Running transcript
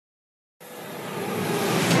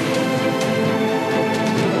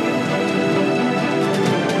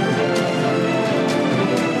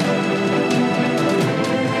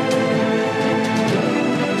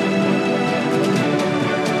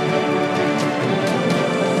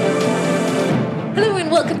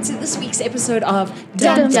welcome to this week's episode of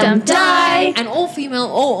Dum Dum Die, an all-female,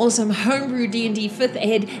 all-awesome homebrew D&D 5th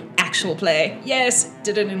ed actual play. Yes,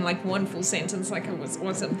 did it in like one full sentence like it was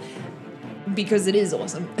awesome. Because it is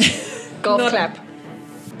awesome. Golf clap.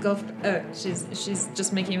 Golf. Oh, she's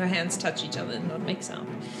just making her hands touch each other and not make sound.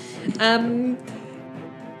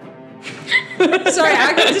 Sorry,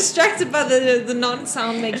 I got distracted by the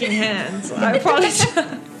non-sound making hands. I apologize.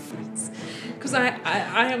 Because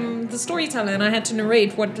I am the storyteller and I had to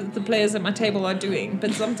narrate what the players at my table are doing.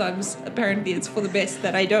 But sometimes, apparently, it's for the best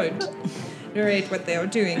that I don't narrate what they are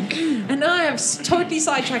doing. And now I have totally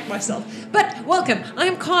sidetracked myself. But welcome, I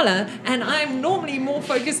am Carla, and I am normally more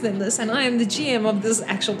focused than this, and I am the GM of this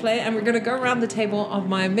actual play, and we're going to go around the table of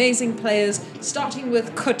my amazing players, starting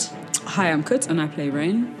with Kut. Hi, I'm Kut, and I play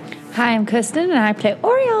Rain. Hi, I'm Kirsten, and I play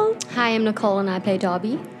Oriole. Hi, I'm Nicole, and I play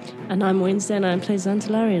Darby. And I'm Wednesday, and I play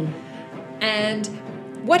Xantalarian. And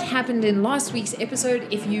what happened in last week's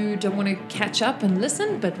episode, if you don't want to catch up and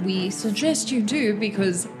listen, but we suggest you do,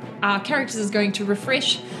 because our characters is going to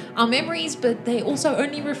refresh our memories, but they also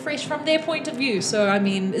only refresh from their point of view. So, I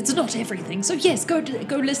mean, it's not everything. So, yes, go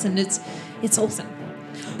listen. It's awesome.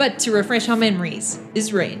 But to refresh our memories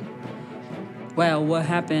is Rain. Well, what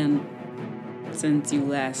happened since you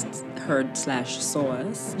last heard/saw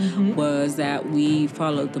us was that we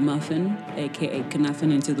followed the Muffin, aka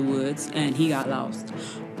Knuffin, into the woods, and he got lost,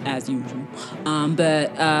 as usual.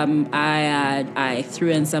 But I threw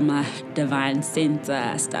in some divine sense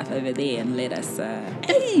stuff over there and let us.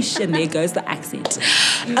 And there goes the accent.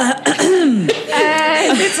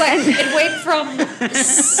 It's like it went from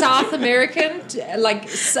South American to American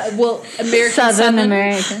Southern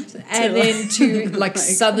American, and then to like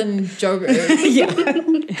Southern Jogo. Yeah.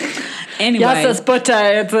 Anyway. Yes, but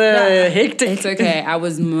it's hectic. It's okay. I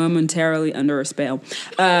was momentarily under a spell.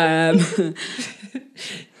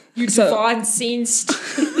 You divine sensed.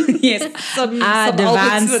 Yes, some I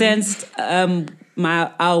divine Albertson. sensed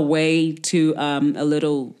our way to a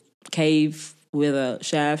little cave with a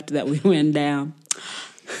shaft that we went down.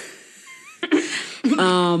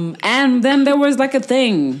 And then there was like a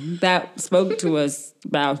thing that spoke to us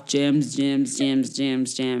about gems.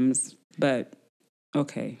 But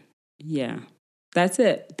okay, yeah, that's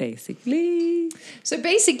it basically. So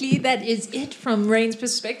basically, that is it from Rain's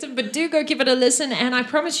perspective. But do go give it a listen, and I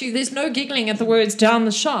promise you, there's no giggling at the words "down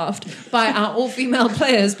the shaft" by our all-female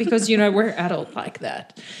players because we're adult like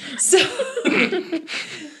that. So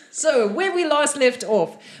where we last left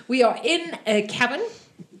off, we are in a cabin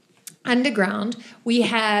underground. We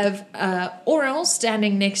have Oriole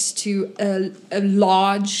standing next to a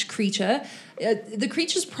large creature. The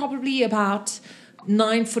creature's probably about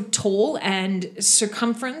 9 foot tall, and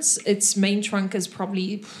circumference, its main trunk is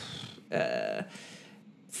probably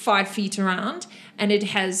 5 feet around, and it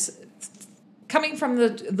has, coming from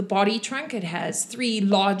the body trunk, it has 3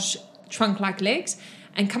 large trunk-like legs,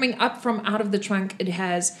 and coming up from out of the trunk, it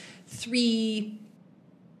has three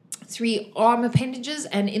arm appendages,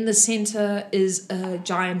 and in the center is a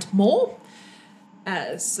giant maw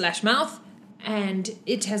 / mouth, and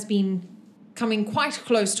it has been coming quite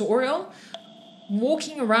close to Oriole.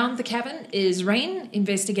 Walking around the cabin is Rain,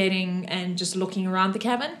 investigating and just looking around the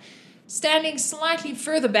cabin. Standing slightly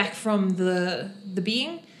further back from the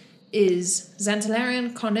being is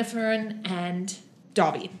Xantalarian, Carniferan, and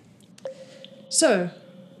Darby. So,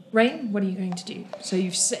 Rain, what are you going to do? So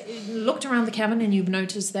you've looked around the cabin and you've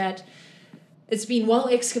noticed that it's been well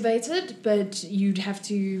excavated, but you'd have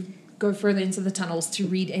to go further into the tunnels to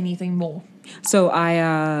read anything more. So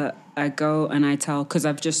I go and I tell, because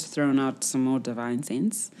I've just thrown out some more divine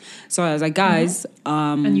sense. So I was like, guys,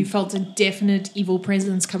 and you felt a definite evil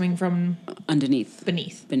presence coming from beneath. But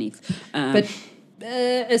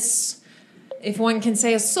if one can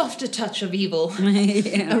say, a softer touch of evil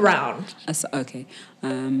around. Okay.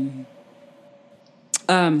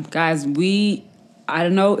 Guys, I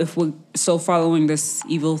don't know if we're so following this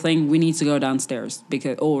evil thing, we need to go downstairs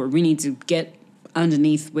or we need to get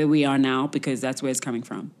underneath where we are now because that's where it's coming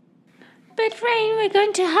from. But Rain, we're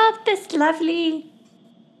going to help this lovely...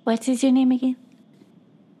 What is your name again?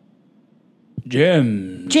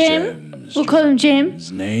 Jim. We'll call him Jim.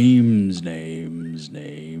 Names.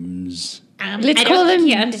 Let's call him...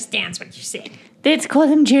 He understands what you said. Let's call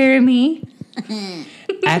him Jeremy.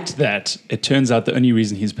 At that, it turns out the only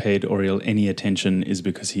reason he's paid Oriole any attention is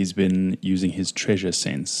because he's been using his treasure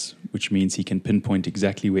sense, which means he can pinpoint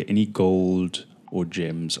exactly where any gold or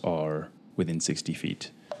gems are within 60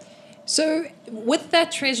 feet. So with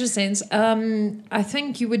that treasure sense, I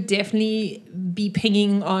think you would definitely be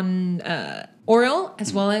pinging on Oriole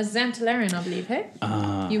as well as Xantalarian, I believe, hey?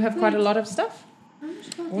 You have quite a lot of stuff.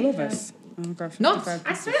 All of us. Not.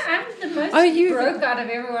 I swear I'm the most broke out of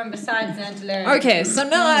everyone besides Antelarian. Okay, so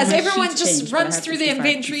now as everyone sheet's just changed, but I runs have through the 55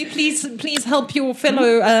 inventory, please help your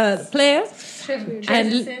fellow player.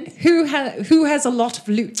 And who has a lot of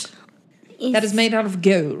loot that is made out of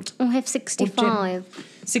gold? I have 65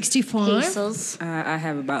 65, pesos. I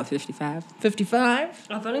have about 55. 55.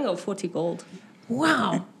 I've only got 40 gold.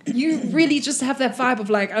 Wow, you really just have that vibe of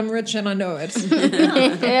like I'm rich and I know it.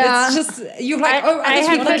 Yeah. It's just you're like other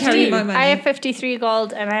people are carrying my money. I have 53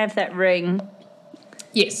 gold and I have that ring.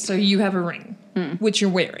 Yes, so you have a ring which you're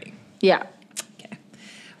wearing. Yeah. Okay.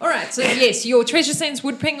 All right. So yes, your treasure sense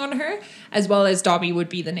would ping on her, as well as Darby would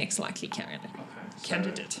be the next likely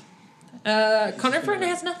candidate. Coniferin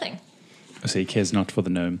has nothing. So he cares not for the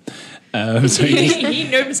gnome. So He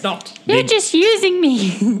knows not. You're just using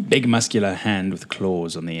me. big muscular hand with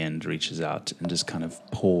claws on the end reaches out and just kind of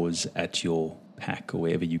paws at your pack or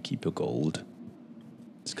wherever you keep your gold.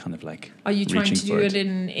 It's kind of like Are you trying reaching to do for it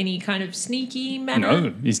in any kind of sneaky manner?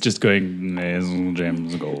 No, he's just going, there's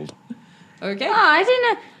gems, gold. Okay. Oh, I don't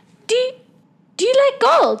know. Do you like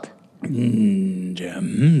gold?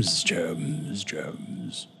 Gems.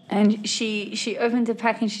 And she opens a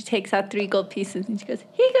pack and she takes out 3 gold pieces and she goes,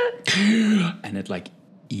 here you go. And it like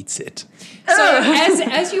eats it. So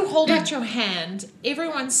as you hold out your hand,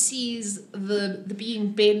 everyone sees the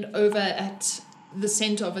being bent over at the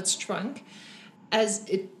center of its trunk as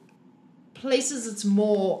it places its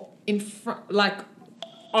maw in front, like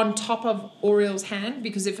on top of Oriel's hand,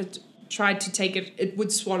 because if it tried to take it, it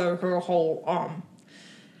would swallow her whole arm.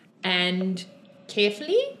 And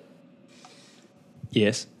carefully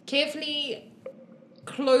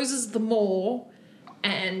closes the maw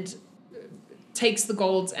and takes the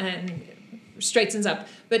golds and straightens up.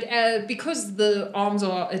 But because the arms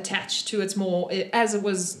are attached to its maw, as it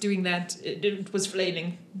was doing that, it was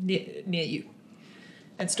flailing near you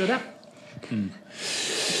and stood up.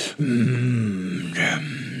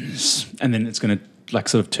 Gems. And then it's going to like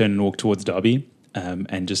sort of turn and walk towards Darby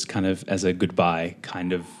and just kind of as a goodbye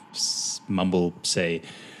kind of mumble say,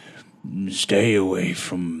 stay away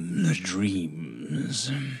from the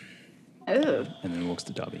dreams. Oh. And then walks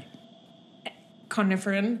to Darby.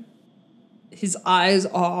 Coniferin, his eyes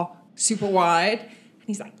are super wide, and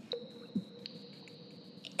he's like,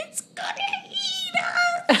 it's gonna eat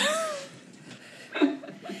us!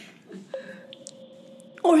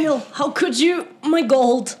 Oriel, how could you? My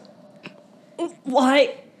gold.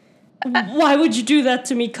 Why would you do that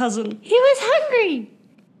to me, cousin? He was hungry.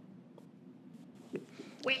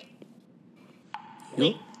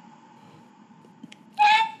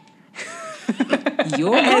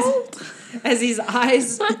 Your gold? As his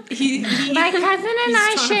eyes, he My cousin and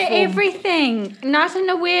I trying to share form- everything, not in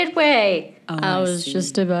a weird way. Oh, I was see.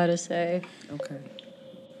 just about to say. Okay.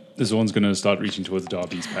 This one's going to start reaching towards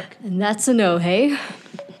Darby's pack. And that's a no, hey?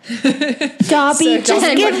 Dobby, just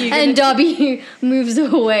Darby, give what are you And Dobby moves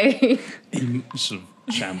away. He sort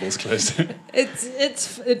of shambles closer.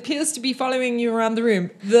 it appears to be following you around the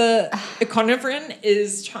room. The Coniferin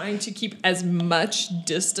is trying to keep as much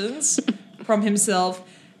distance from himself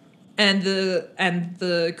and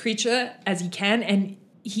the creature as he can, and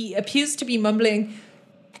he appears to be mumbling,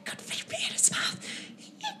 "It could fit me in his mouth.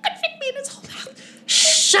 It could fit me in his whole mouth.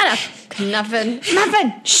 shut up, Muffin.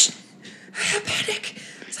 Muffin, shh. Panic!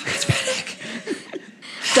 So much panic!"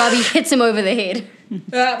 Dobby hits him over the head.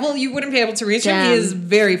 Well, you wouldn't be able to reach him. He Damn. is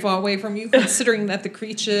very far away from you, considering that the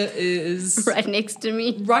creature is Right next to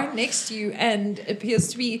me. right next to you and appears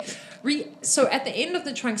to be so at the end of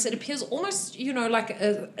the trunks it appears almost like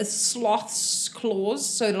a sloth's claws,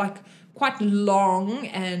 so like quite long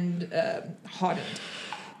and hardened,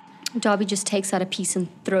 Dobby just takes out a piece and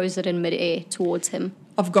throws it in midair towards him.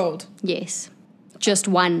 of gold. Yes. Just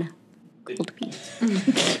one gold piece.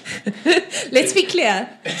 Let's be clear,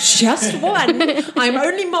 just one. I'm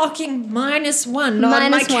only marking -1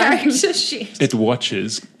 on my -1. character sheet. It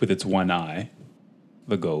watches with its one eye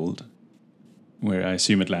the gold, where I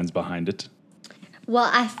assume it lands behind it. Well,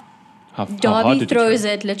 How hard Dobby did you throws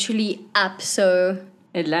throw? it literally up, so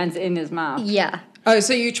It lands in his mouth. yeah. Oh,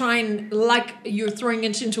 so you try and like you're throwing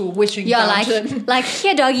it into a wishing Yeah, fountain. like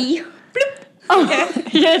here, doggy.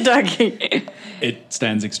 Yeah, doggy. It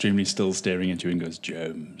stands extremely still, staring at you, and goes,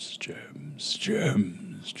 gems, gems,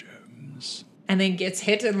 gems, gems. And then gets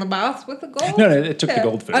hit in the mouth with the gold? No, it took the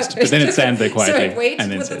gold first, but then it stands there quietly So it waits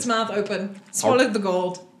and then with says, its mouth open, swallowed the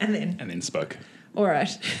gold, and then... spoke. All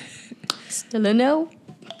right. Still a no.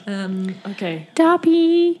 Okay.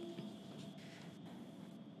 Dobby.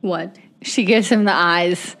 What? She gives him the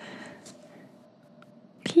eyes.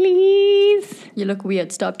 Please. You look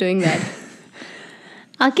weird. Stop doing that.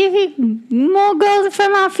 I'll give you more gold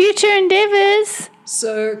from our future endeavors.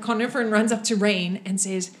 So Carnifron runs up to Rain and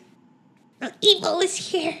says, Evil is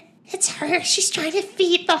here. It's her. She's trying to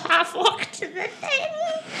feed the half-orc to the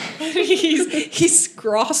thing. he's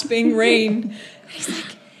grasping Rain. He's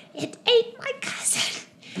like, it ate my cousin.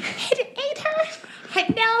 It ate her. I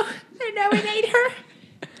know it ate her.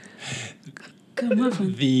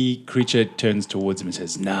 The creature turns towards him and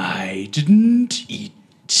says, I didn't eat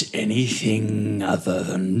anything other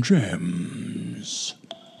than gems.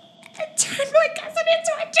 I turned my cousin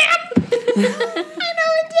into a gem. I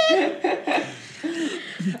know it did.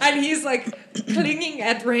 And he's like clinging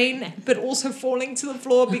at Rain, but also falling to the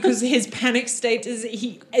floor because his panic state is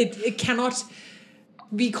it cannot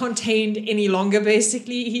be contained any longer.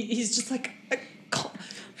 Basically, he's just like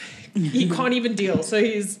he can't even deal. So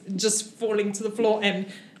he's just falling to the floor and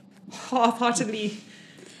half-heartedly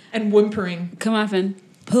and whimpering. Muffin,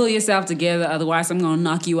 pull yourself together, otherwise I'm gonna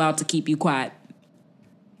knock you out to keep you quiet.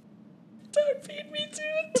 Don't feed me to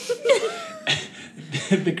it.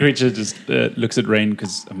 The creature just looks at Rain,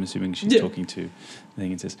 because I'm assuming she's talking to the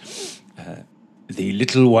thing, and says, the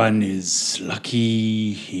little one is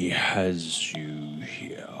lucky he has you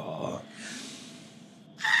here.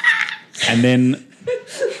 And then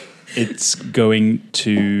it's going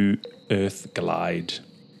to Earth Glide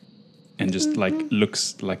and just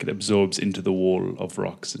looks like it absorbs into the wall of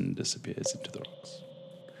rocks and disappears into the rocks.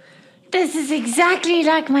 This is exactly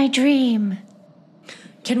like my dream.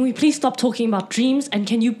 Can we please stop talking about dreams, and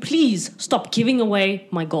can you please stop giving away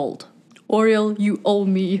my gold? Oriel, you owe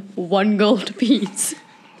me 1 gold piece.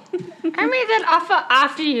 I made that offer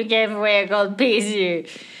after you gave away a gold piece, you.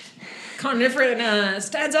 Carnifron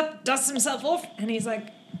stands up, dusts himself off, and he's like,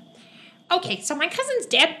 Okay, so my cousin's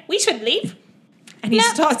dead. We should leave. and he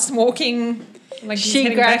starts walking like he's She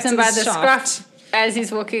heading grabs back him to by the shaft. scruff as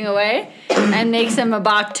he's walking away and makes him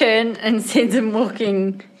about turn and sends him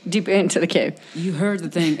walking deeper into the cave. You heard the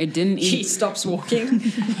thing. It didn't He eat. stops walking.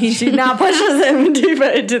 She now pushes him deeper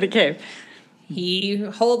into the cave. He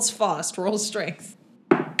holds fast, rolls strength.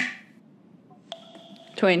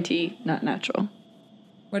 20, not natural.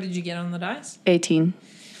 What did you get on the dice? 18.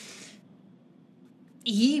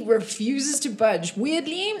 He refuses to budge.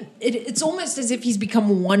 Weirdly, it's almost as if he's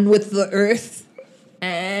become one with the earth.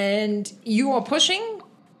 And you are pushing,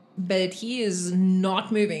 but he is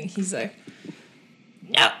not moving. He's like,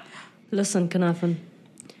 no. Listen, Kanafan.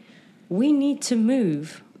 We need to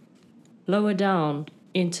move lower down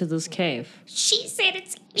into this cave. She said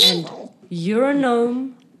it's evil. You're a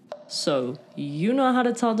gnome, so you know how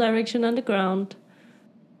to tell direction underground.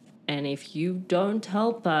 And if you don't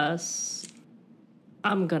help us,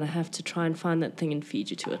 I'm gonna have to try and find that thing and feed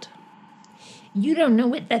you to it. You don't know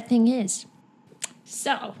what that thing is.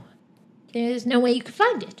 So, there's no way you could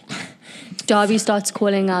find it. Darby starts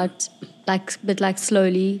calling out, like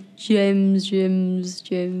slowly, gems, gems,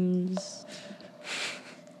 gems.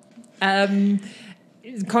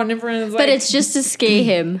 Carnivore is like, But it's just to scare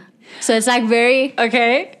him. So it's like very...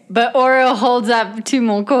 Okay, but Oriel holds up 2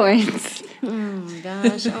 more coins.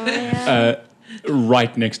 Gosh, oh yeah.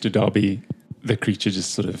 Right next to Darby, the creature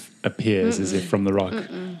just sort of appears as if from the rock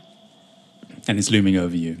and is looming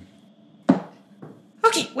over you.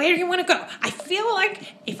 Okay, where do you want to go? I feel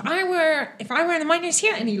like if I were in the miners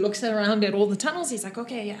here, and he looks around at all the tunnels. He's like,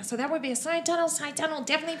 okay, yeah, so that would be a side tunnel,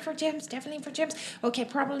 definitely for gems. Okay,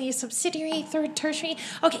 probably a subsidiary, third, tertiary.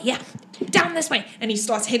 Okay, yeah, down this way. and he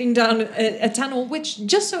starts heading down a tunnel, which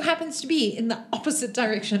just so happens to be in the opposite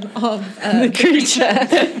direction of the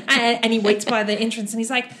Creature. and he waits by the entrance, and he's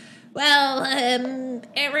like, Well,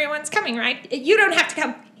 everyone's coming, right? You don't have to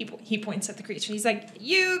come. he points at the creature. He's like,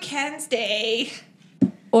 you can stay.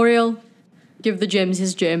 Oriel, give the gems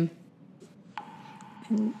his gem.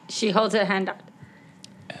 She holds her hand out.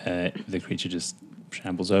 The creature just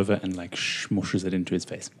shambles over and like smushes it into his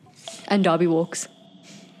face. And Darby walks.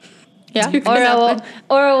 Yeah,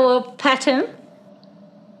 Oriel will pat him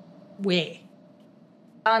Where?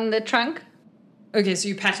 on the trunk. Okay, so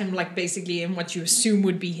you pat him like basically in what you assume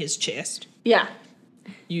would be his chest. Yeah.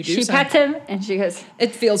 You do. She so. pats him and she goes,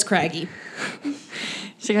 It feels craggy.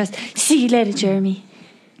 see you later, Jeremy.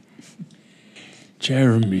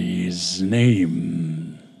 Jeremy's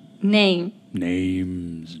name. Name.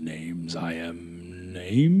 Names. I am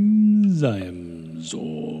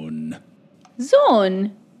Zorn.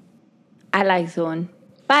 Zorn. I like Zorn.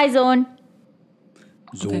 Bye, Zorn.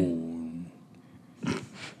 Zorn.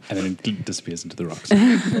 And then it disappears into the rocks.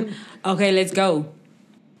 Okay, let's go.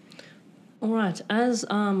 All right, as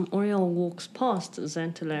Oriel walks past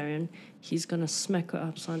Xantalarian, he's gonna smack her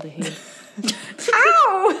upside the head.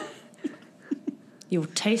 Ow! Your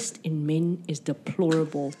taste in men is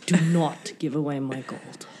deplorable. Do not give away my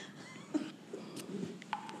gold.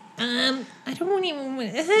 I don't want even.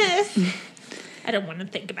 I don't want to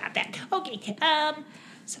think about that. Okay.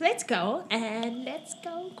 So let's go and let's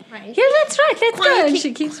go. Quiet. Yeah, that's right. Let's go. Quietly. And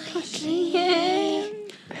she keeps pushing him.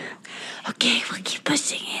 Okay, we'll keep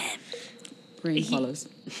pushing him. Rain follows.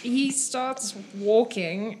 He starts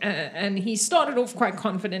walking, and he started off quite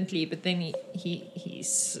confidently, but then he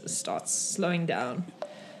starts slowing down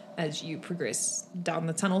as you progress down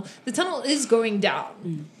the tunnel. The tunnel is going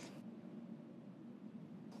down,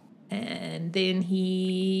 and then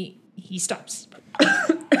he stops.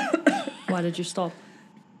 Why did you stop?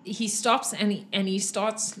 He stops and he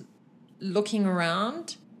starts looking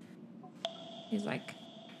around. He's like,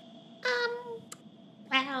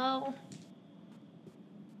 Well,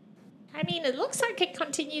 I mean, it looks like it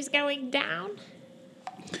continues going down.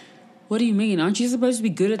 What do you mean? Aren't you supposed to be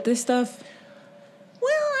good at this stuff?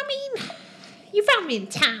 Well, I mean, you found me in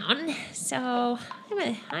town, so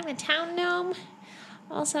I'm a town gnome.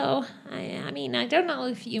 Also, I mean, I don't know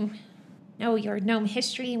if you know your gnome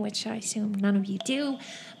history, which I assume none of you do,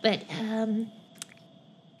 but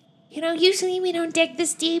usually we don't dig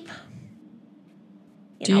this deep.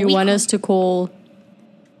 Do you want us to call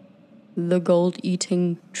the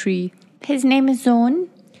gold-eating tree His name is Zorn.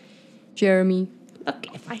 Jeremy? Look,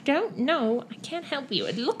 if I don't know, I can't help you.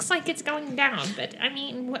 It looks like it's going down, but I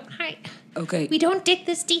mean, Okay. we don't dig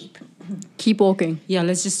this deep. Keep walking. Yeah,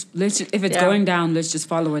 let's just if it's Yeah. going down, let's just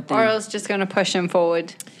follow it then. Oriole's just going to push him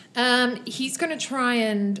forward. he's going to try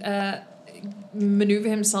and maneuver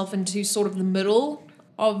himself into sort of the middle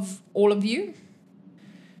of all of you.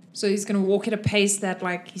 So he's going to walk at a pace that,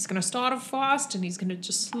 like, he's going to start off fast and he's going to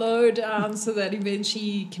just slow down so that eventually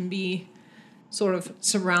he can be sort of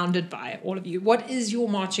surrounded by all of you. What is your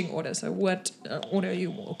marching order? So what order are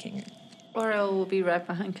you walking? Oriole will be right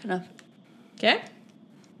behind Knuff. Okay?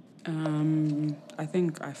 I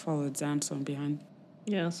think I followed Zanson behind.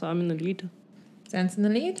 Yeah, so I'm in the lead. Zan's in the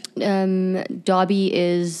lead. Darby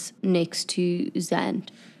is next to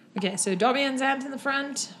Zand. Okay, so Dobby and Zant in the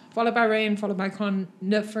front, followed by Rain, followed by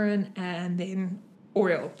Coniferin, and then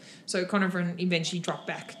Oriole. So Coniferin eventually dropped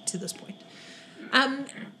back to this point.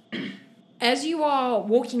 As you are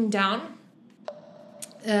walking down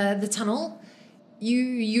the tunnel,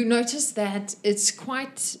 you notice that it's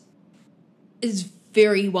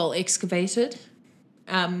very well excavated.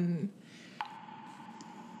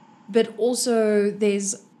 But also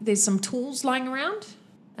there's some tools lying around.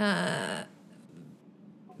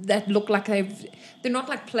 That look like they're not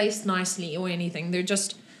like placed nicely or anything. They're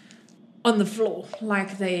just on the floor,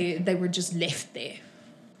 like they were just left there.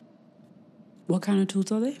 What kind of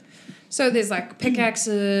tools are they? So there's like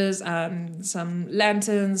pickaxes, some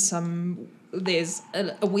lanterns, there's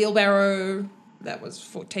a wheelbarrow that was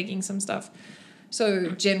for taking some stuff. So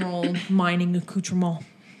general mining accoutrement.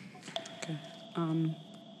 Okay.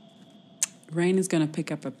 Rain is gonna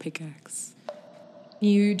pick up a pickaxe.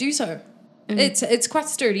 You do so. It's quite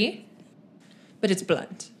sturdy, but it's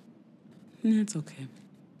blunt. That's okay.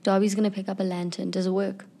 Darby's gonna pick up a lantern. Does it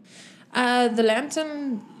work? The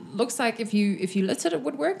lantern looks like if you lit it, it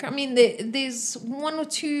would work. I mean, there's one or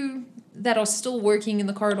two that are still working in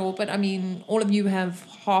the corridor, but I mean, all of you have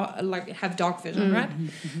dark vision, right?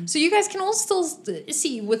 Mm-hmm. So you guys can all still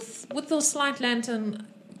see with the slight lantern.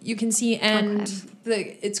 You can see, and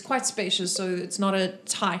it's quite spacious, so it's not a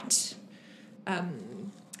tight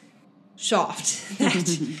shaft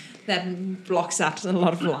that blocks out a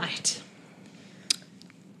lot of light.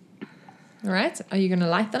 All right, are you going to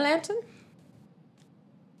light the lantern?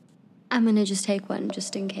 I'm gonna just take one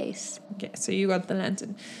just in case. Okay, so you got the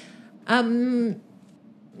lantern.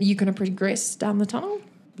 You going to progress down the tunnel?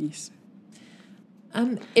 Yes.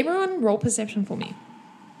 Everyone roll perception for me.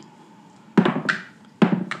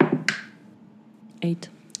 8.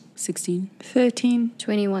 16. 13.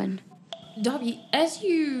 21. Darby, as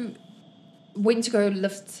you went to go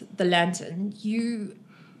lift the lantern, you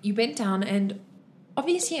bent down, and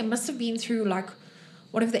obviously it must have been through like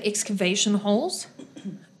one of the excavation holes.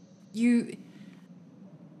 You're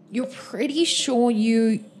pretty sure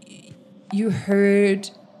you heard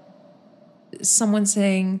someone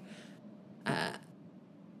saying,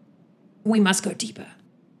 "We must go deeper."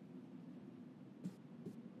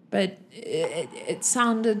 But it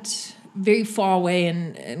sounded very far away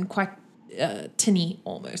and quite tinny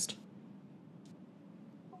almost.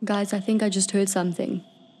 Guys, I think I just heard something.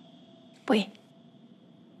 Where?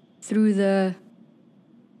 Through the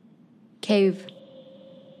cave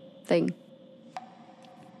thing.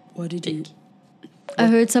 What did you... I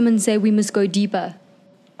heard someone say we must go deeper.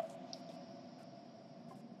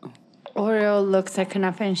 Oriole looks at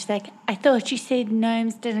Kanafa and she's like, I thought you said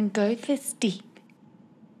gnomes didn't go this deep.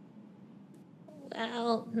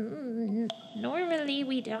 Well, normally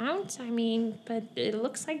we don't. I mean, but it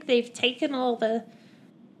looks like they've taken all the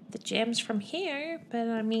gems from here. But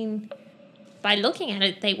I mean, by looking at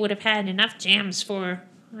it, they would have had enough gems for.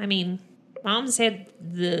 I mean, Mom said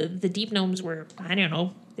the deep gnomes were. I don't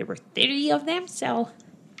know. There were 30 of them. So,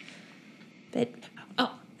 but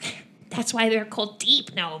that's why they're called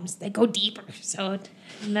deep gnomes. They go deeper. So it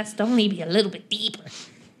must only be a little bit deeper.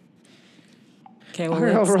 Okay, well,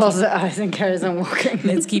 Oriole rolls her eyes and carries on walking.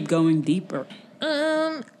 let's keep going deeper.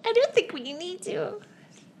 I don't think we need to.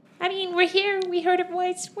 I mean, we're here. We heard a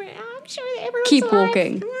voice. I'm sure that everyone's Keep alive.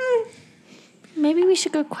 walking. Maybe we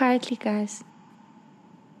should go quietly, guys.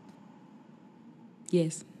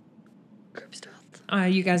 Yes. Are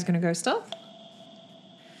you guys going to go stealth?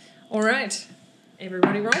 All right.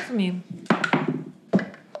 Everybody roll for me.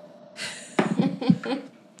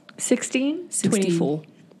 16? 24.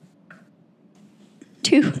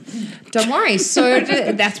 2. Don't worry. So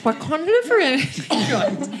that's what Conliferent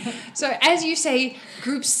got. So as you say,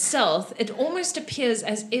 group stealth, it almost appears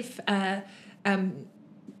as if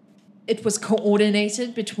it was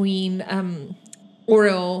coordinated between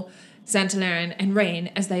Oriole, Xantalaran, and Rain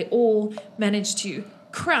as they all managed to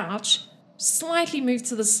crouch, slightly move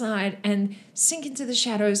to the side, and sink into the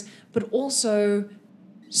shadows, but also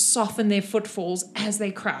soften their footfalls as they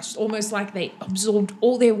crouched, almost like they absorbed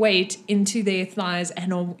all their weight into their thighs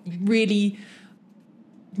and are really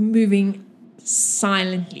moving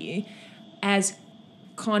silently as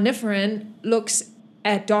Carniferan looks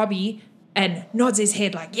at Darby and nods his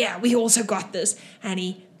head like, yeah, we also got this. And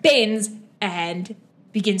he bends and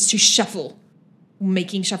begins to shuffle,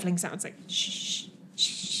 making shuffling sounds like shh,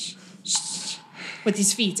 shh, shh, with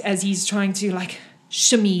his feet as he's trying to like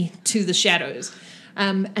shimmy to the shadows.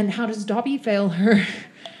 And how does Dobby fail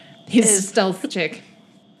his stealth check?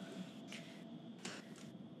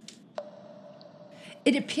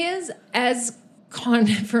 It appears as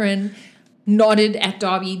Carniferan nodded at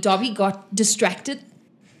Dobby, Dobby got distracted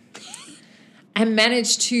and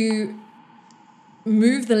managed to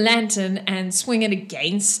move the lantern and swing it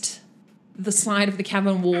against the side of the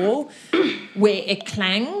cavern wall where it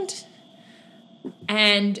clanged.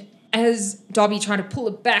 And as Dobby tried to pull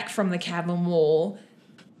it back from the cavern wall,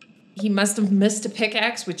 he must have missed a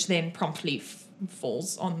pickaxe, which then promptly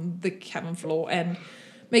falls on the cavern floor and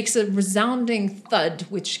makes a resounding thud,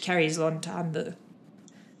 which carries on down the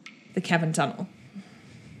cavern tunnel.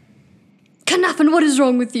 Kanafan, what is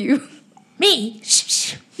wrong with you? Me?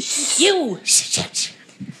 Shh, shh. You? Shh, shh, shh.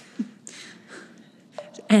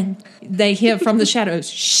 And they hear from the shadows,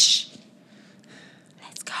 shh.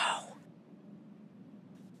 Let's go.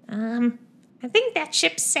 I think that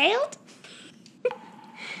ship sailed.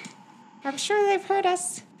 I'm sure they've heard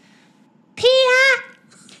us. Pia!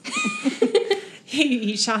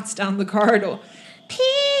 He shouts down the corridor.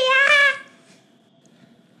 Pia!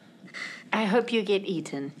 I hope you get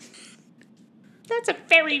eaten. That's a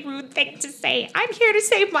very rude thing to say. I'm here to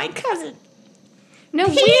save my cousin. No,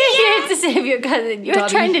 we're here to save your cousin. You're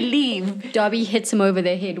Dobby. trying to leave. Darby hits him over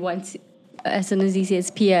the head once, as soon as he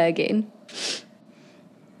says Pia again.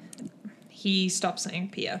 He stops saying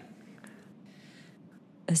Pia.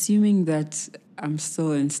 Assuming that I'm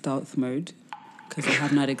still in stealth mode, because I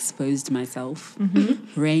have not exposed myself,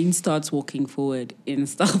 Rain starts walking forward in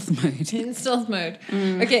stealth mode. In stealth mode.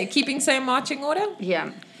 Okay, keeping same marching order.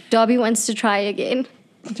 Yeah. Darby wants to try again.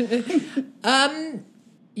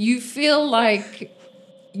 You feel like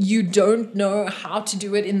you don't know how to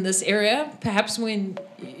do it in this area. Perhaps when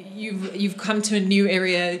you've come to a new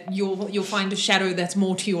area, you'll find a shadow that's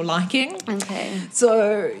more to your liking. Okay.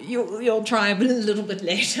 So you'll try a little bit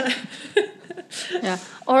later. Yeah.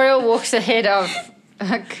 Oriole walks ahead of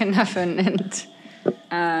Kanafan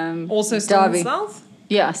and Also still Darby. in stealth.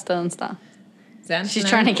 Yeah, still in stealth. Xantalaran. She's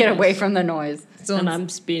trying to get away from the noise. Still in And I'm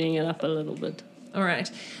speeding it up a little bit. All right.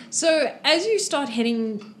 So as you start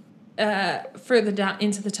heading further down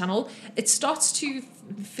into the tunnel, it starts to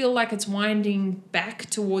feel like it's winding back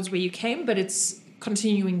towards where you came, but it's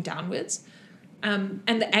continuing downwards. And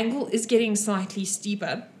the angle is getting slightly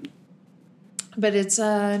steeper. But it's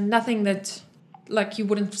nothing that, like, you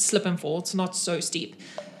wouldn't slip and fall. It's not so steep.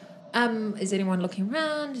 Is anyone looking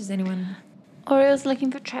around? Is anyone... Oriole's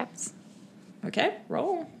looking for traps. Okay,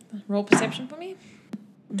 roll. Roll perception for me.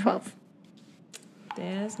 12.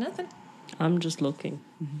 There's nothing. I'm just looking.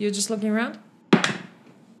 You're just looking around?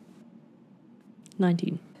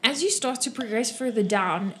 19. As you start to progress further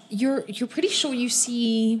down, you're pretty sure you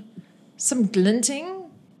see some glinting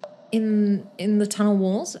in the tunnel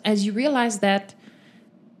walls as you realize that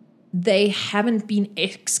they haven't been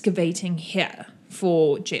excavating here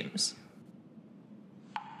for gems.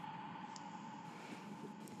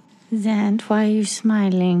 Zant, why are you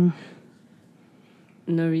smiling?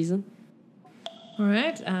 No reason. All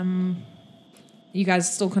right. You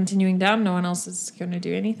guys still continuing down? No one else is going to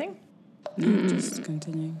do anything? No, just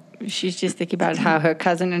continue. She's just thinking about how her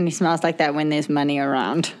cousin only smells like that when there's money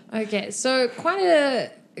around. Okay, so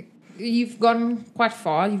you've gone quite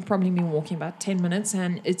far. You've probably been walking about 10 minutes,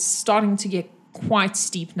 and it's starting to get quite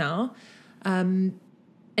steep now. And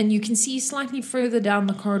you can see slightly further down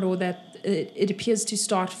the corridor that it appears to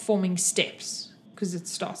start forming steps because it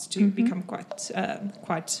starts to become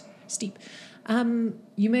quite steep.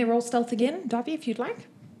 You may roll stealth again, Darby, if you'd like.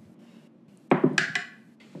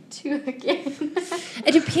 2 again.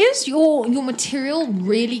 It appears your material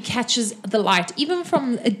really catches the light, even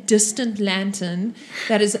from a distant lantern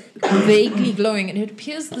that is vaguely glowing, and it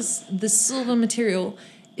appears the silver material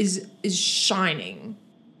is shining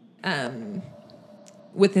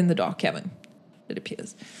within the dark cavern. It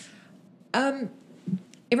appears.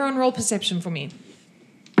 Everyone roll perception for me.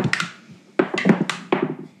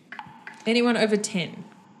 Anyone over 10?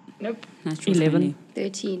 Nope. Natural 11.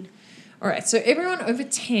 13. All right, so everyone over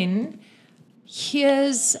 10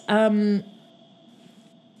 hears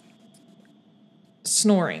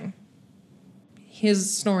snoring.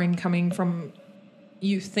 Here's snoring coming from,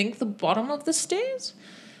 you think, the bottom of the stairs?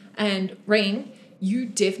 And Rain, you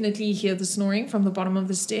definitely hear the snoring from the bottom of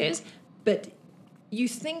the stairs, but you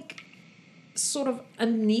think sort of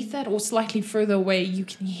underneath that or slightly further away, you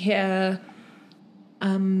can hear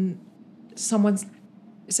someone's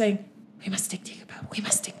saying, "We must dig deeper, we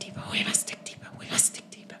must dig deeper, we must dig deeper, we must dig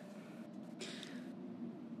deeper."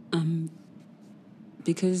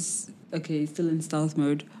 Because, okay, still in stealth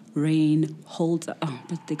mode, Rain holds... Oh,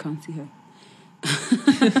 but they can't see her.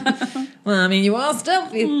 Well, I mean, you are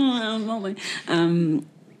stealthy.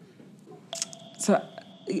 So,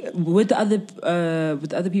 would the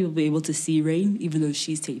other people be able to see Rain, even though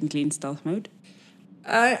she's technically in stealth mode?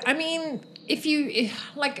 I mean, if you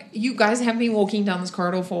guys have been walking down this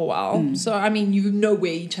corridor for a while, so I mean, you know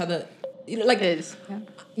where each other, like, Is. Yeah.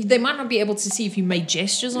 they might not be able to see if you made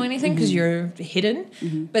gestures or anything because you're hidden,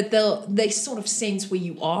 but they sort of sense where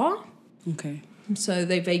you are, Okay. so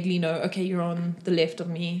they vaguely know. Okay, you're on the left of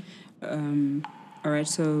me. All right,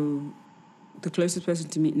 so the closest person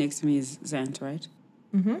to me next to me is Zant, right?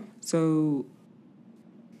 Mm-hmm. So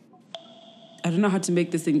I don't know how to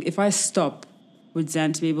make this thing. If I stop, would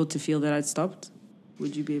Zant be able to feel that I'd stopped?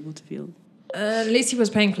 Would you be able to feel? Unless he was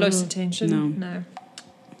paying close attention. No.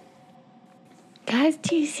 Guys,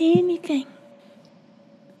 do you see anything?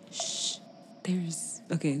 There's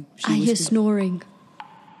okay. I hear whispered- snoring.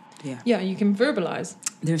 Yeah, you can verbalize.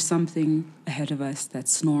 There's something ahead of us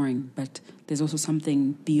that's snoring, but there's also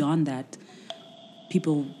something beyond that.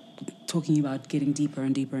 People talking about getting deeper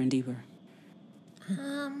and deeper and deeper.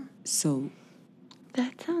 So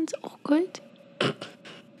That sounds awkward.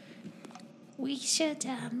 We should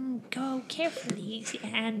go carefully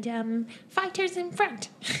and fighters in front.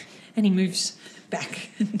 And he moves back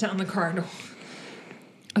down the corridor.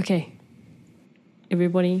 Okay.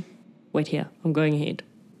 Everybody, wait here. I'm going ahead.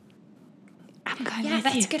 I'm going Yeah, with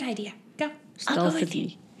that's you. a good idea. Go.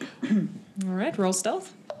 Stealthily. All right, roll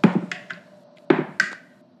stealth.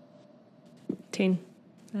 10.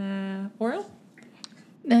 Oral?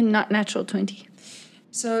 No, not natural 20.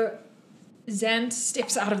 So Zant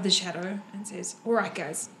steps out of the shadow and says, "All right,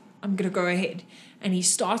 guys, I'm going to go ahead." And he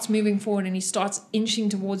starts moving forward and he starts inching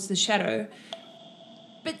towards the shadow.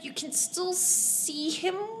 But you can still see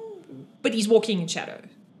him, but he's walking in shadow.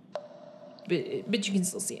 But you can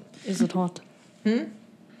still see him. Is it hot? The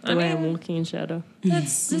way I'm walking in shadow.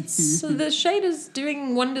 So the shade is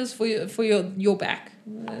doing wonders for your back.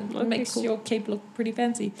 It makes your cape look pretty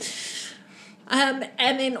fancy.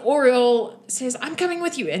 And then Oriole says, "I'm coming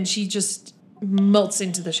with you," and she just melts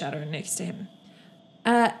into the shadow next to him.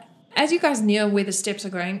 As you guys near where the steps are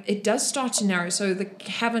going, it does start to narrow. So the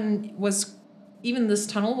cavern even this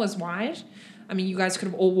tunnel was wide. I mean, you guys could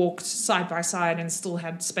have all walked side by side and still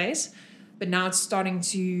had space. But now it's starting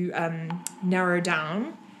to narrow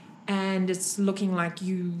down. And it's looking like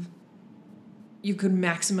you could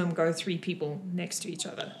maximum go 3 people next to each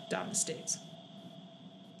other down the stairs.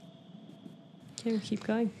 Okay, we'll keep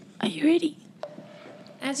going. Are you ready?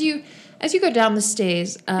 As you go down the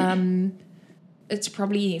stairs, it's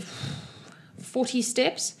probably 40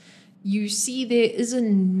 steps. You see there is a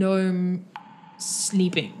gnome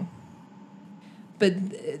sleeping, but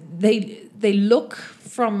they look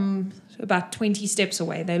from about 20 steps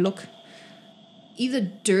away. They look either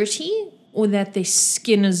dirty or that their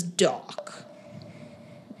skin is dark.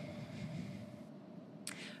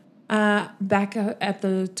 Back at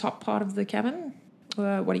the top part of the cabin,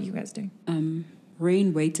 what are you guys doing?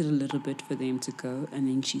 Rain waited a little bit for them to go, and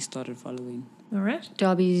then she started following. All right.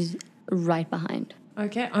 Darby's right behind.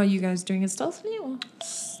 Okay. Are you guys doing it stealthily or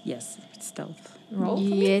Yes, stealth. roll? For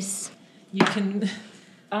me? Yes. You can.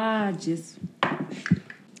 Just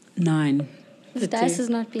 9. This dice is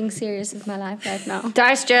not being serious with my life right now.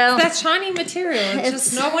 Dice Jill. That shiny material. It's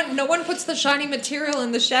just no one puts the shiny material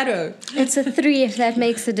in the shadow. It's a 3 if that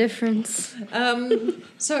makes a difference.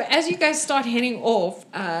 So as you guys start heading off,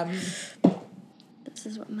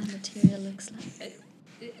 This is what my material looks like.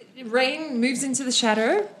 Rain moves into the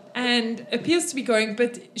shadow and appears to be going,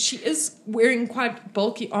 but she is wearing quite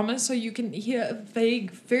bulky armor, so you can hear a vague,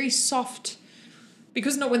 very soft.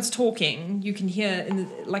 Because no one's talking, you can hear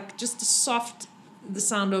just the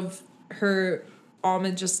sound of her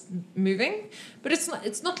armor just moving, but it's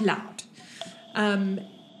not loud.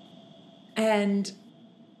 And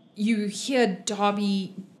you hear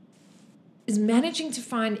Darby is managing to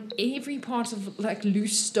find every part of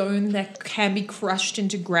loose stone that can be crushed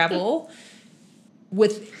into gravel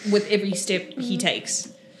with every step he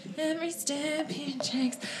takes. Every step he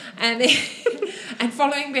takes, and and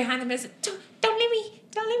following behind him is don't leave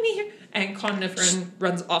me. And Conifer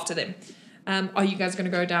runs after them. Are you guys going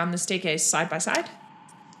to go down the staircase side by side?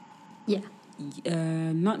 Yeah.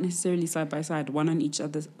 Not necessarily side by side, one on each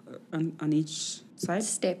other, on each side.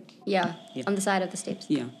 Step. Yeah. On the side of the steps.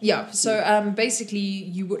 Yeah. Yeah. So basically,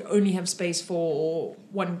 you would only have space for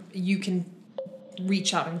one. You can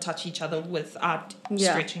reach out and touch each other without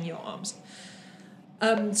stretching your arms.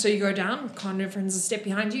 So you go down, Conifer's a step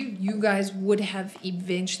behind you. You guys would have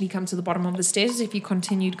eventually come to the bottom of the stairs if you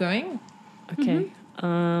continued going. Okay.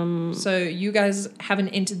 So you guys haven't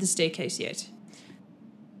entered the staircase yet.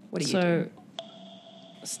 What are you doing?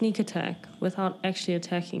 Sneak attack without actually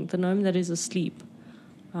attacking the gnome that is asleep.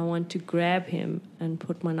 I want to grab him and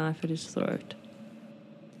put my knife at his throat.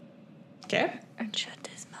 Okay. And shut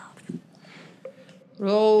his mouth.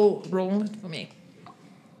 Roll it for me.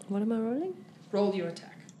 What am I rolling? Roll your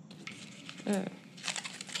attack. Oh.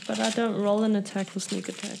 But I don't roll an attack for sneak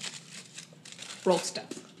attack. Roll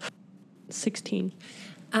stealth. 16.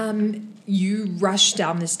 You rush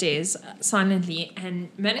down the stairs silently and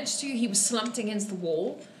he was slumped against the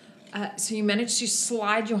wall. So you managed to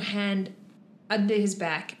slide your hand under his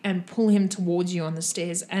back and pull him towards you on the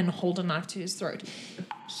stairs and hold a knife to his throat.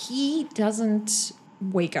 He doesn't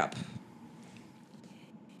wake up.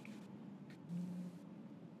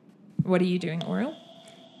 What are you doing, Oriel?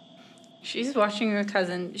 She's watching her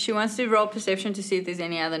cousin. She wants to roll perception to see if there's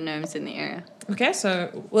any other gnomes in the area. Okay,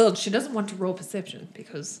 she doesn't want to roll perception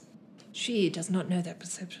because she does not know that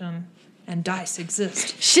perception and dice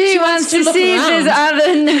exist. She wants to look see if around. there's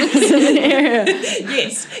other gnomes in the area.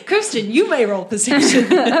 Yes. Kirsten, you may roll perception.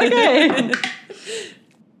 Okay.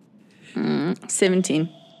 17.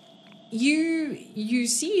 You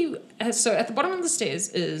see, so at the bottom of the stairs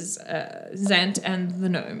is Zant and the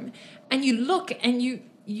gnome, and you look and you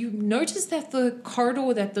notice that the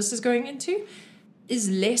corridor that this is going into is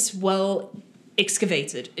less well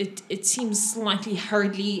excavated. It seems slightly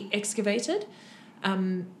hurriedly excavated,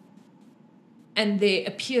 and there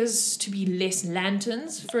appears to be less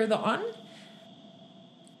lanterns further on,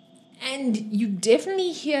 and you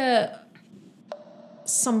definitely hear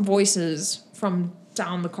some voices from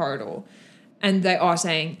down the corridor, and they are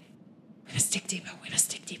saying, "We must dig deeper. We must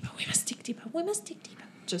dig deeper. We must dig deeper. We must dig deeper."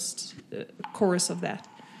 Just a chorus of that.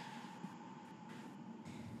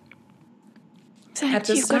 At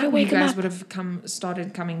this time, you guys would have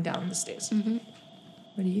started coming down the stairs. Mm-hmm.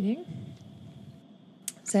 What are you doing,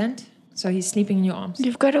 Zant? So he's sleeping in your arms.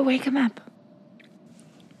 You've got to wake him up.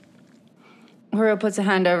 Horo puts a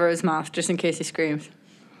hand over his mouth just in case he screams.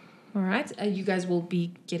 All right. You guys will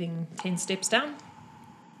be getting 10 steps down.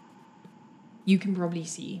 You can probably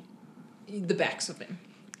see the backs of them.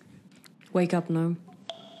 Wake up, gnome.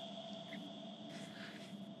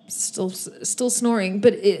 Still snoring,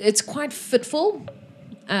 but it's quite fitful.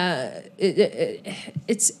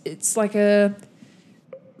 It's like a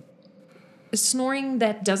snoring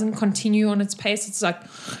that doesn't continue on its pace. It's like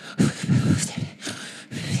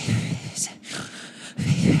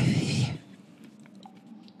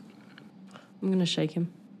I'm going to shake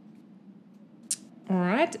him. all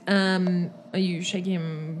right. Are you shaking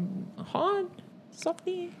him hard,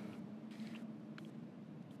 softly?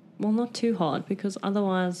 Well, not too hard, because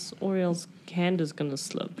otherwise Oriel's hand is going to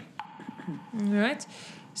slip. All right.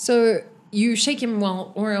 So you shake him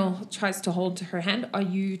while Oriel tries to hold her hand. Are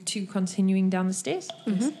you two continuing down the stairs?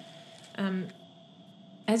 Mm-hmm.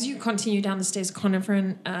 As you continue down the stairs,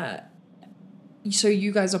 Conifer So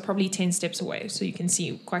you guys are probably 10 steps away, so you can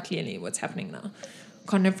see quite clearly what's happening now.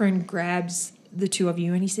 Carnifron grabs the two of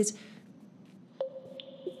you and he says,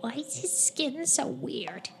 Why is his skin so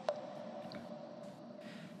weird?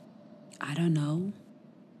 I don't know.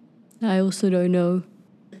 I also don't know.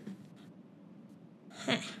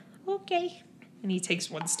 Okay. and he takes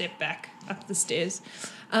one step back up the stairs.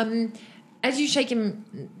 As you shake him,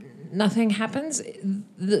 nothing happens.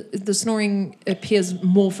 The snoring appears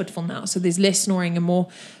more fitful now, so there's less snoring and more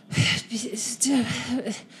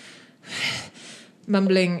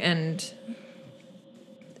mumbling, and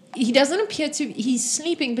he doesn't appear to... He's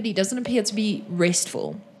sleeping, but he doesn't appear to be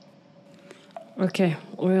restful. Okay,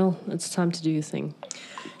 Oriel, it's time to do your thing.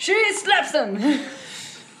 She slaps him.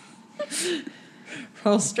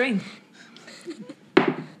 Roll strength.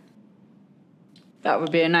 That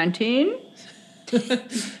would be a 19.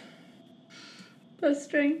 Plus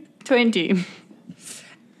strength. 20.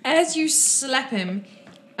 As you slap him,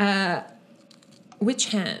 which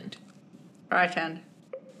hand? Right hand.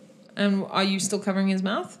 And are you still covering his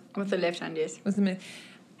mouth? With the left hand, yes. With the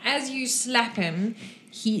as you slap him,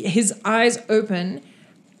 his eyes open,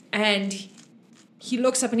 and he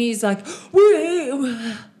looks up and he's like,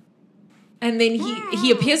 "Whoa." And then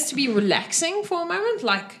he appears to be relaxing for a moment,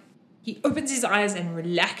 like he opens his eyes and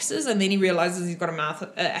relaxes, and then he realizes he's got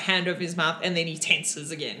a hand over his mouth, and then he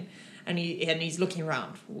tenses again, and he's looking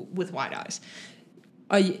around with wide eyes.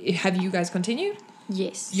 Have you guys continued?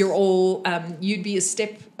 Yes. You're all, you'd be a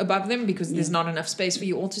step above them because there's not enough space for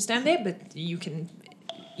you all to stand there, but you can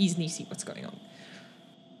easily see what's going on.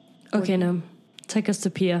 Okay, now take us to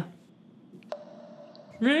Pia.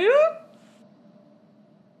 We're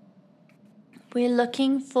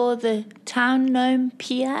looking for the town gnome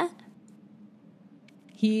Pia.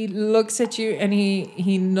 He looks at you and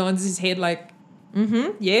he nods his head like,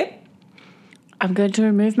 yeah. I'm going to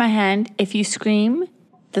remove my hand. If you scream,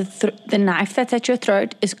 the knife that's at your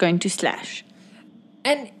throat is going to slash.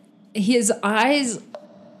 And his eyes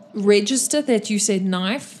register that you said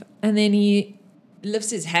knife, and then he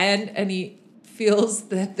lifts his hand and he feels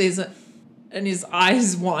that and his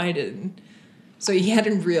eyes widen. So he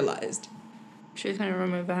hadn't realized. She's going to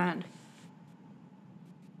remove her hand.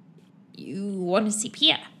 You want to see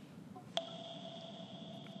Pia?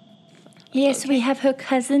 Yes, we have her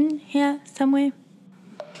cousin here somewhere.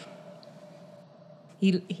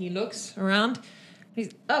 He looks around.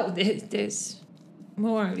 There's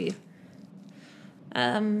more of you.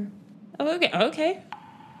 Okay.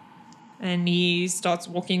 And he starts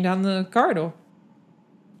walking down the corridor.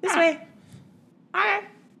 This way. Alright.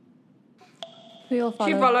 We all follow.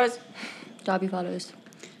 She follows. Darby follows.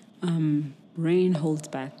 Rain holds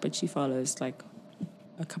back, but she follows like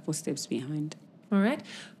a couple steps behind. All right.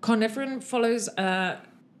 Carnifron follows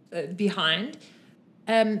behind.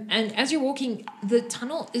 And as you're walking, the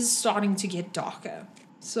tunnel is starting to get darker.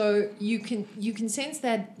 So you can sense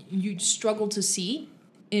that you struggle to see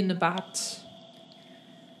in about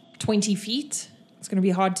 20 feet. It's going to be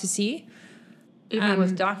hard to see. Even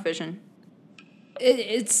with dark vision.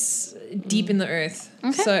 It's deep in the earth.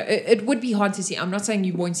 Okay. So it would be hard to see. I'm not saying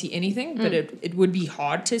you won't see anything, but it would be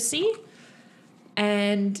hard to see.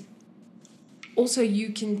 And also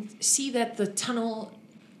you can see that the tunnel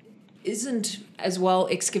isn't as well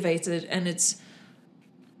excavated, and it's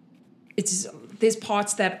there's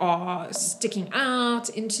parts that are sticking out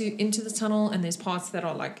into the tunnel, and there's parts that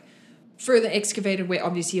are like further excavated where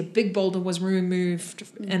obviously a big boulder was removed,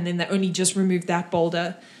 and then they only just removed that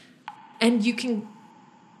boulder. And you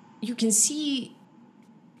can see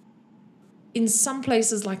in some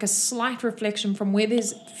places like a slight reflection from where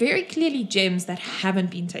there's very clearly gems that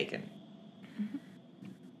haven't been taken. Mm-hmm.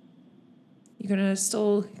 You're going to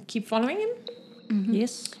still keep following him? Mm-hmm.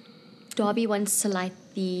 Yes. Darby wants to light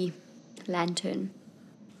the lantern.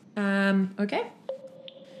 Okay.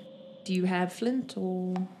 Do you have flint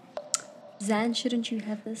or Zan, shouldn't you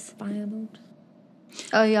have this? firebolt?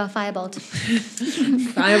 Oh, yeah, firebolt.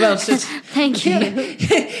 Firebolt it. Thank you.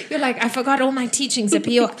 You're like, I forgot all my teachings at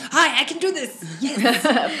Bjork. Hi, I can do this.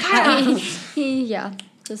 Yes. Yeah.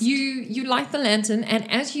 Just You light the lantern, and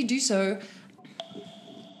as you do so,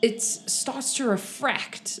 it starts to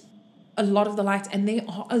refract a lot of the light, and there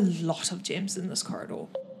are a lot of gems in this corridor.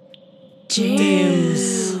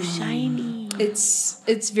 Gems. Shiny.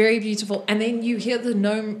 It's very beautiful. And then you hear the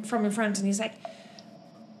gnome from in front, and he's like,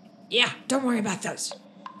 yeah, don't worry about those.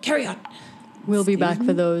 Carry on. We'll be back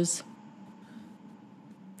for those.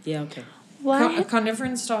 Yeah, okay. Why?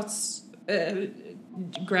 Carnifron starts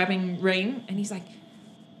grabbing Rain, and he's like,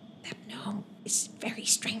 that gnome is very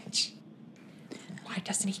strange. Why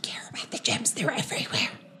doesn't he care about the gems? They're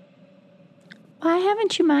everywhere. Why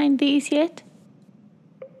haven't you mined these yet?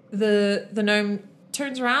 the gnome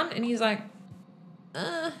turns around and he's like,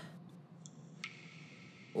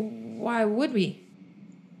 why would we?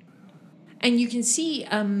 And you can see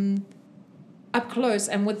up close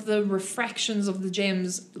and with the refractions of the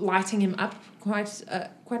gems lighting him up quite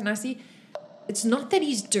nicely. It's not that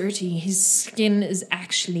he's dirty. His skin is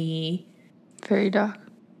actually Very dark.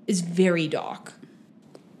 very dark.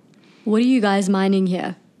 What are you guys mining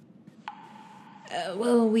here?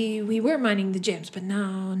 Well, we were mining the gems, but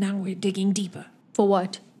now we're digging deeper For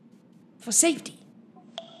what? for safety.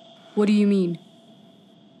 What do you mean?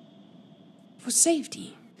 For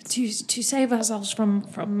safety, to save ourselves from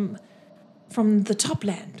the top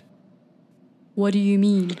land. What do you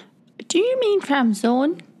mean? Do you mean from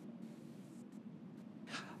Zorn?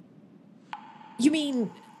 You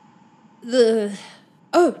mean the?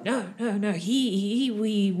 Oh no!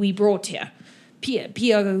 We brought here. Pia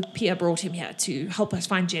brought him here to help us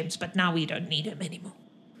find gems, but now we don't need him anymore.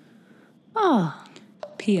 Oh,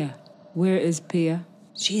 Pia. Where is Pia?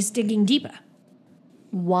 She is digging deeper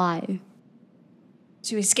Why?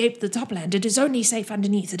 to escape the top land. It is only safe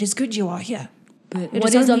underneath. It is good you are here. But It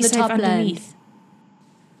What is on only the safe top land? underneath.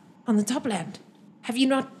 On the top land. Have you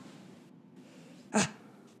not?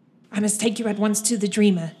 I must take you at once to the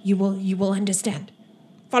dreamer. You will understand.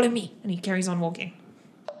 Follow me. And he carries on walking.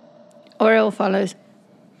 Oriel follows.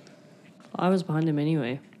 I was behind him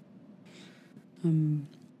anyway. I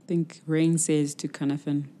think Rain says to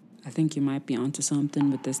Cunnifen, I think you might be onto something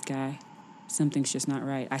with this guy. Something's just not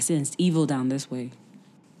right. I sensed evil down this way.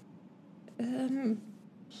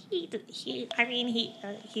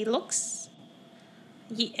 He looks.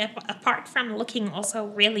 Apart from looking also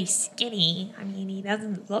really skinny, I mean, he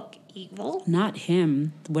doesn't look evil. Not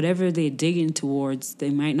him. Whatever they're digging towards, they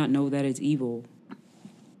might not know that it's evil.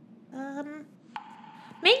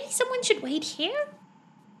 Maybe someone should wait here?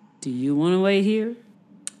 Do you want to wait here?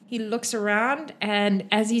 He looks around, and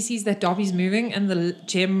as he sees that Dobby's moving and the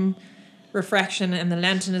gem refraction and the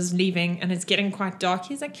lantern is leaving and it's getting quite dark,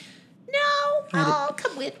 he's like, No, I'll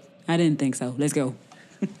come with. I didn't think so. Let's go.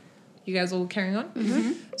 you guys all carrying on?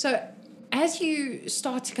 Mm-hmm. So as you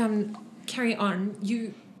start to carry on,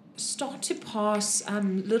 you start to pass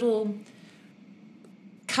little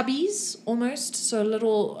cubbies almost, so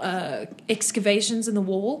little excavations in the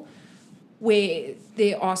wall where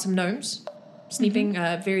there are some gnomes sleeping,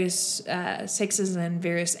 various sexes and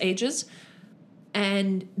various ages,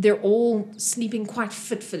 and they're all sleeping quite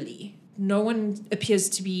fitfully. No one appears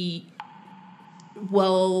to be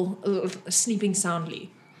sleeping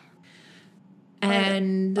soundly.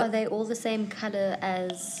 And Are they all the same color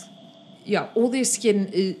as? yeah, all their skin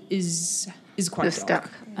is quite The dark.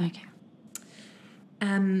 stuck. Okay.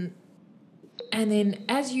 And then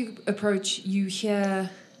as you approach, you hear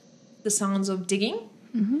the sounds of digging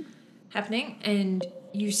happening, and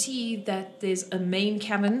you see that there's a main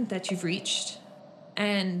cavern that you've reached,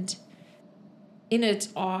 and in it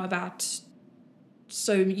are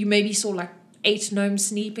so you maybe saw like 8 gnomes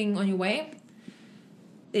sleeping on your way.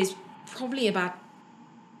 There's probably about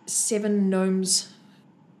 7 gnomes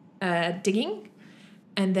digging,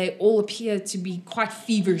 and they all appear to be quite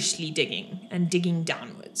feverishly digging and digging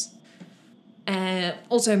downwards.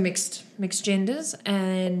 Also mixed genders,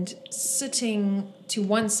 and sitting to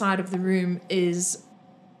one side of the room is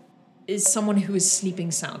someone who is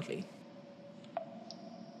sleeping soundly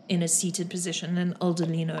in a seated position, an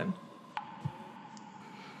elderly gnome.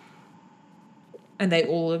 And they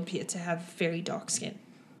all appear to have very dark skin.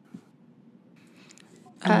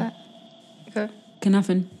 Go.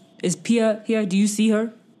 Cunnifen, is Pia here? Do you see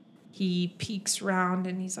her? He peeks round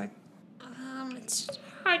and he's like, It's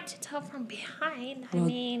hard to tell from behind. Well- I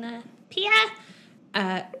mean, Pia?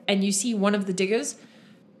 and you see one of the diggers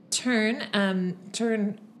turn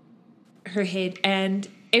her head, and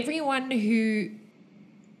everyone who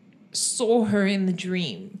saw her in the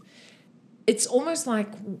dream, it's almost like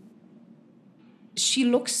she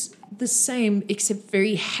looks the same except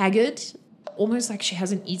very haggard, almost like she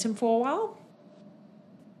hasn't eaten for a while.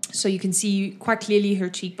 So you can see quite clearly her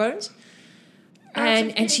cheekbones.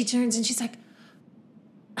 And she turns and she's like,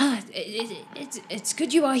 it's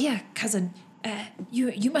good you are here, cousin.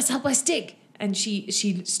 You must help us dig. And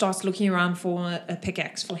she starts looking around for a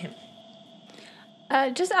pickaxe for him.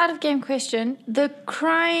 Just out of game question, the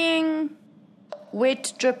crying,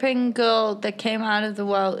 wet, dripping girl that came out of the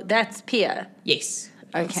well, that's Pia. Yes.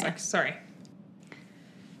 Okay.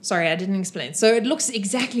 Sorry, I didn't explain. So it looks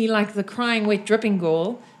exactly like the crying, wet, dripping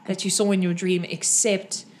girl that you saw in your dream,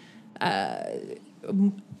 except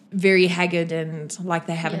very haggard and like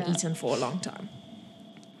they haven't eaten for a long time.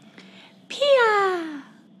 Pia!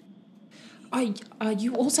 are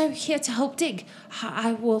you also here to help dig?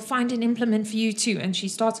 I will find an implement for you too. And she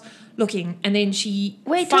starts looking, and then she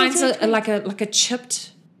finds like a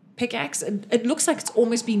chipped pickaxe. It looks like it's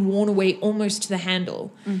almost been worn away, almost to the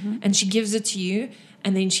handle. And she gives it to you,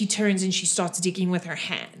 and then she turns and she starts digging with her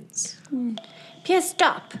hands. Pierre,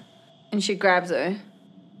 stop. And she grabs her.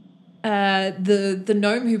 The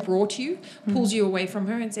gnome who brought you pulls you away from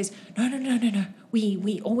her and says, No.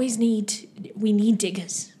 We always need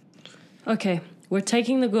diggers. Okay, we're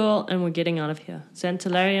taking the girl and we're getting out of here.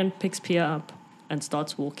 Xantalarian picks Pia up and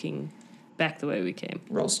starts walking back the way we came.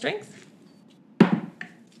 Roll strength.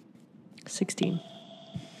 16.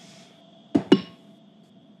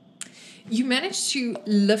 You manage to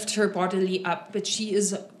lift her bodily up, but she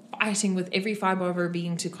is fighting with every fiber of her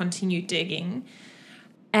being to continue digging.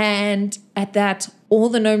 And at that, all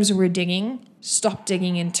the gnomes who were digging stop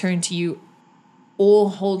digging and turn to you, all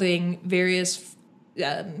holding various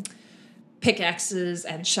pickaxes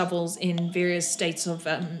and shovels in various states of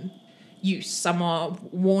use. Some are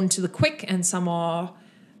worn to the quick, and some are,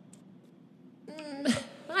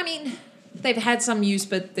 they've had some use,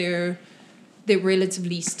 but they're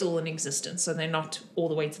relatively still in existence, so they're not all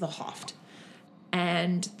the way to the haft.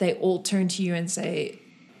 And they all turn to you and say,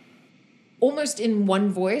 almost in one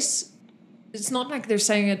voice, it's not like they're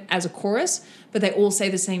saying it as a chorus, but they all say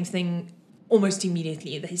the same thing almost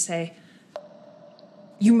immediately. They say,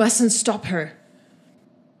 "You mustn't stop her."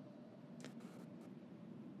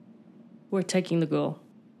 We're taking the girl.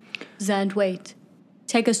 Zand, wait.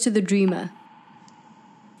 Take us to the dreamer.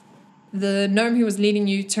 The gnome who was leading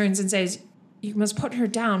you turns and says, "You must put her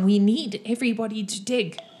down. We need everybody to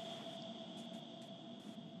dig."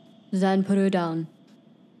 Zand, put her down.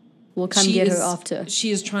 We'll come get her after.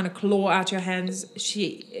 She is trying to claw out your hands.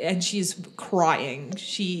 She is crying.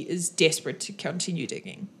 She is desperate to continue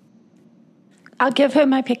digging. I'll give her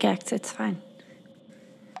my pickaxe. It's fine.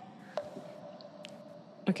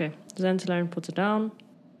 Okay, Xantalarian puts it down.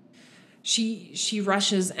 She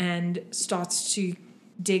rushes and starts to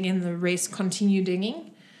dig, and the rest continue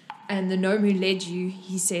digging. And the gnome who led you,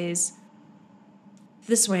 he says,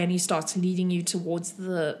 "This way," and he starts leading you towards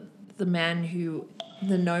the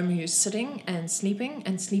gnome who's sitting and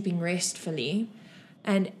sleeping restfully.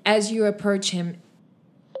 And as you approach him,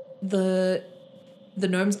 the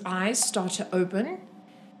gnome's eyes start to open,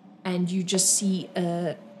 and you just see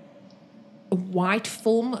a white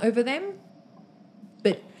film over them,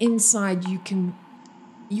 but inside you can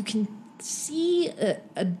see a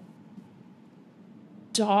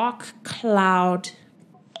dark cloud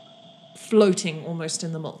floating almost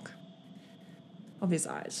in the milk of his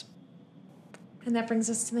eyes. And that brings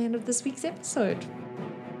us to the end of this week's episode.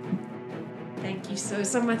 Thank you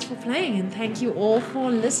so much for playing, and thank you all for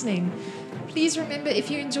listening. Please remember, if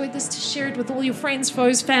you enjoyed this, to share it with all your friends,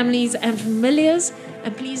 foes, families, and familiars.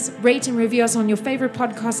 And please rate and review us on your favorite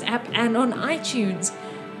podcast app and on iTunes.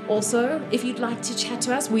 Also, if you'd like to chat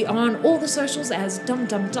to us, we are on all the socials as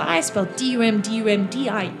dumdumdie, spelled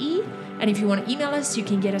DUMDUMDIE. And if you want to email us, you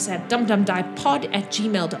can get us at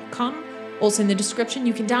dumdumdiepod@gmail.com. Also in the description,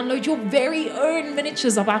 you can download your very own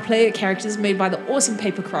miniatures of our player characters made by the awesome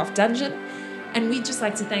Papercraft Dungeon. And we'd just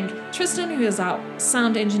like to thank Tristan, who is our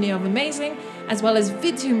sound engineer of Amazing, as well as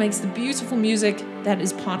Vid, who makes the beautiful music that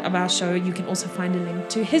is part of our show. You can also find a link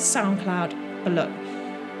to his SoundCloud below.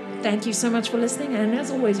 Thank you so much for listening, and as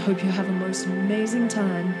always, hope you have a most amazing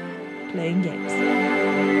time playing games.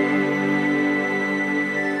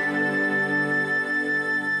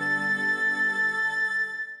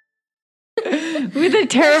 With a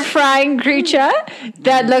terrifying creature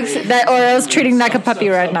that Oriole's treating like a puppy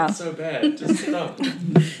right now. So bad. Just stop.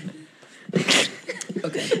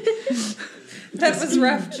 Okay. That was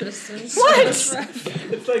rough, Tristan. What? It's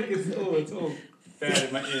like it's all bad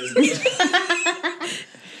in my ears.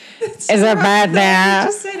 Is it bad now?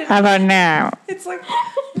 Just said it. How about now? It's like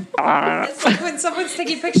when someone's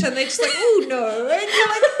taking a picture and they're just like, "Oh no," and you're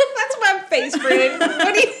like, "That's my face, friend."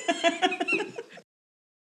 What do you?